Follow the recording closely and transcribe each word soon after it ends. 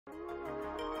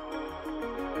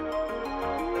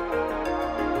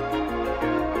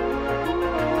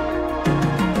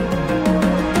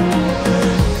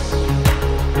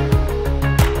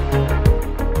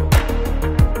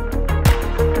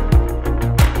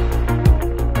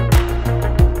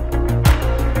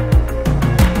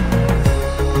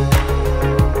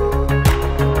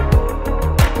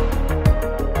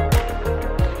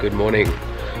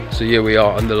morning. So here we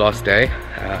are on the last day.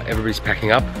 Everybody's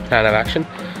packing up, plan of action.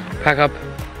 Pack up,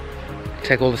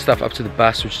 take all the stuff up to the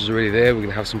bus, which is already there. We're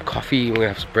gonna have some coffee, we're gonna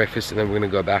have some breakfast, and then we're gonna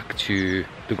go back to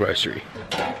the grocery.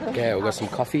 Okay, we've got some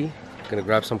coffee, gonna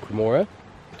grab some cremora.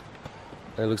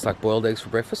 It looks like boiled eggs for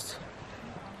breakfast.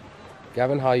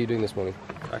 Gavin, how are you doing this morning?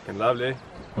 Fucking lovely.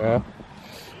 Yeah.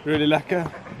 Really lekker.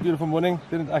 Beautiful morning.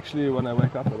 Didn't actually when I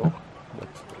wake up at all.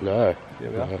 No. Here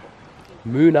we are.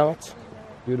 Moon out.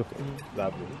 Beautiful.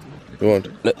 Lovely. You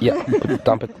want? No, yeah,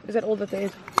 dump it. Is that all that there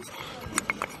is?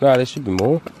 No, there should be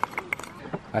more.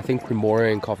 I think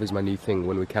cremora and coffee is my new thing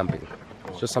when we're camping.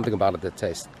 It's just something about it that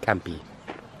tastes campy.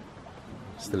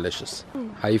 It's delicious.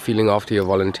 How are you feeling after your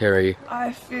voluntary?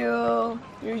 I feel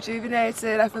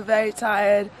rejuvenated, I feel very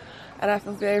tired, and I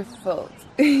feel very fulfilled.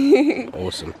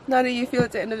 Awesome. How do you feel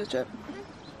at the end of the trip?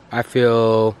 I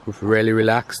feel really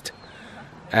relaxed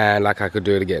and like I could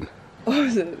do it again.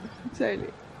 Awesome, totally.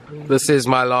 This is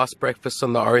my last breakfast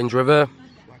on the Orange River.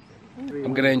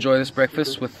 I'm gonna enjoy this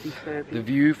breakfast with the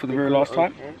view for the very last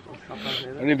time. I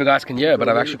don't know if you guys can hear, but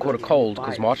I've actually caught a cold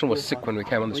because Martin was sick when we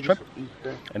came on this trip,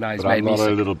 and now he's made me sick.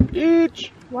 a little bitch.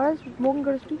 Why does Morgan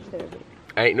go to speech therapy?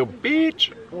 Ain't no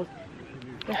bitch.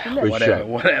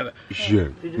 Whatever.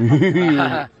 Sure.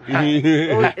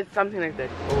 It's something like that.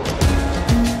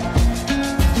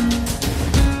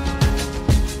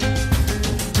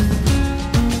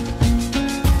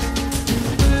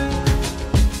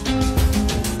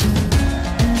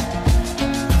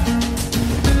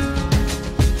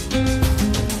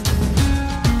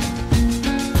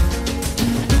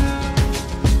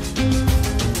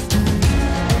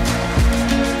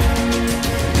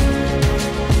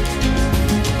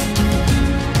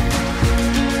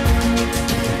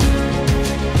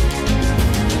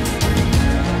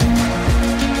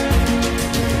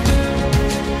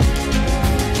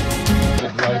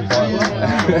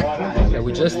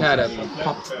 We just had a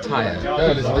popped tire.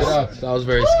 That was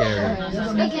very scary.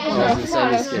 That was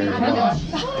insanely scary.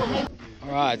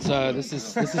 Alright, so this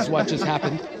is what just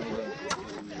happened.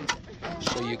 I'll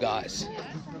show you guys.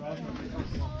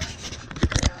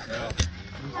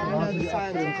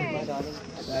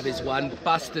 That is one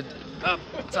busted up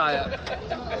tire.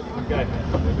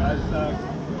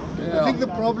 I think the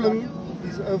problem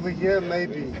is over here,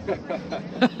 maybe.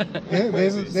 Yeah,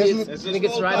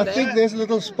 I think there's a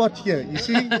little spot here. You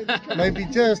see? Maybe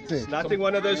just there. Nothing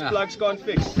one of those plugs can't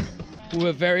fix. We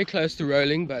were very close to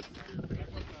rolling, but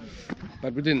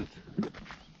we didn't.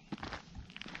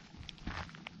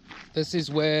 This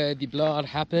is where the blowout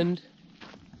happened,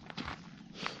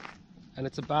 and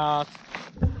it's about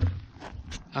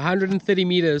 130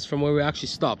 meters from where we actually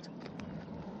stopped.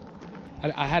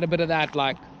 I had a bit of that,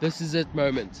 like, this is it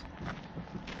moment.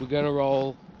 We're gonna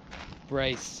roll,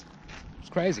 brace. It's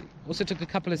crazy. Also took a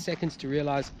couple of seconds to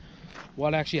realize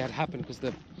what actually had happened, because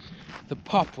the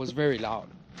pop was very loud.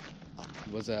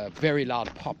 It was a very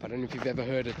loud pop. I don't know if you've ever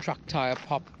heard a truck tire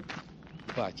pop,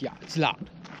 but yeah, it's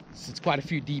loud. It's quite a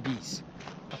few dBs.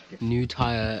 New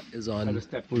tire is on.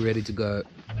 We're ready to go.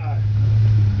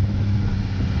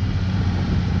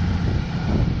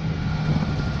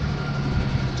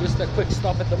 Just a quick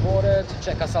stop at the border to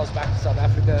check ourselves back to South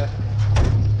Africa.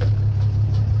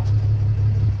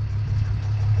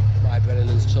 My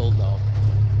adrenaline's chilled now.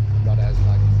 I'm not as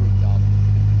like freaked out.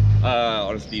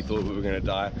 Honestly thought we were gonna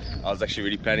die. I was actually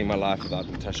really planning my life without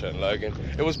Natasha and Logan.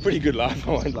 It was pretty good life,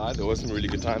 I won't lie. There was some really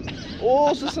good times.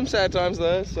 Also some sad times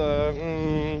though, so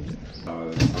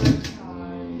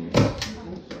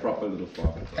proper little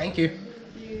spot. Thank you.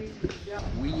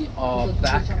 We are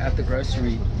back at the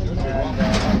grocery,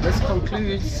 and this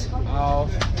concludes our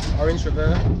Orange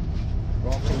River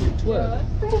rafting tour.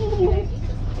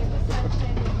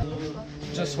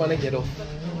 Just want to get off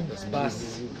this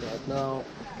bus right now.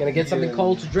 Gonna get something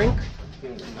cold to drink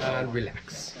and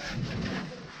relax.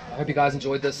 I hope you guys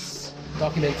enjoyed this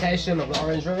documentation of the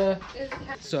Orange River.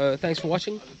 So thanks for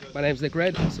watching. My name's Nick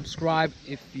Red. Subscribe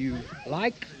if you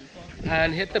like,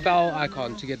 and hit the bell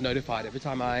icon to get notified every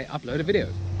time I upload a video.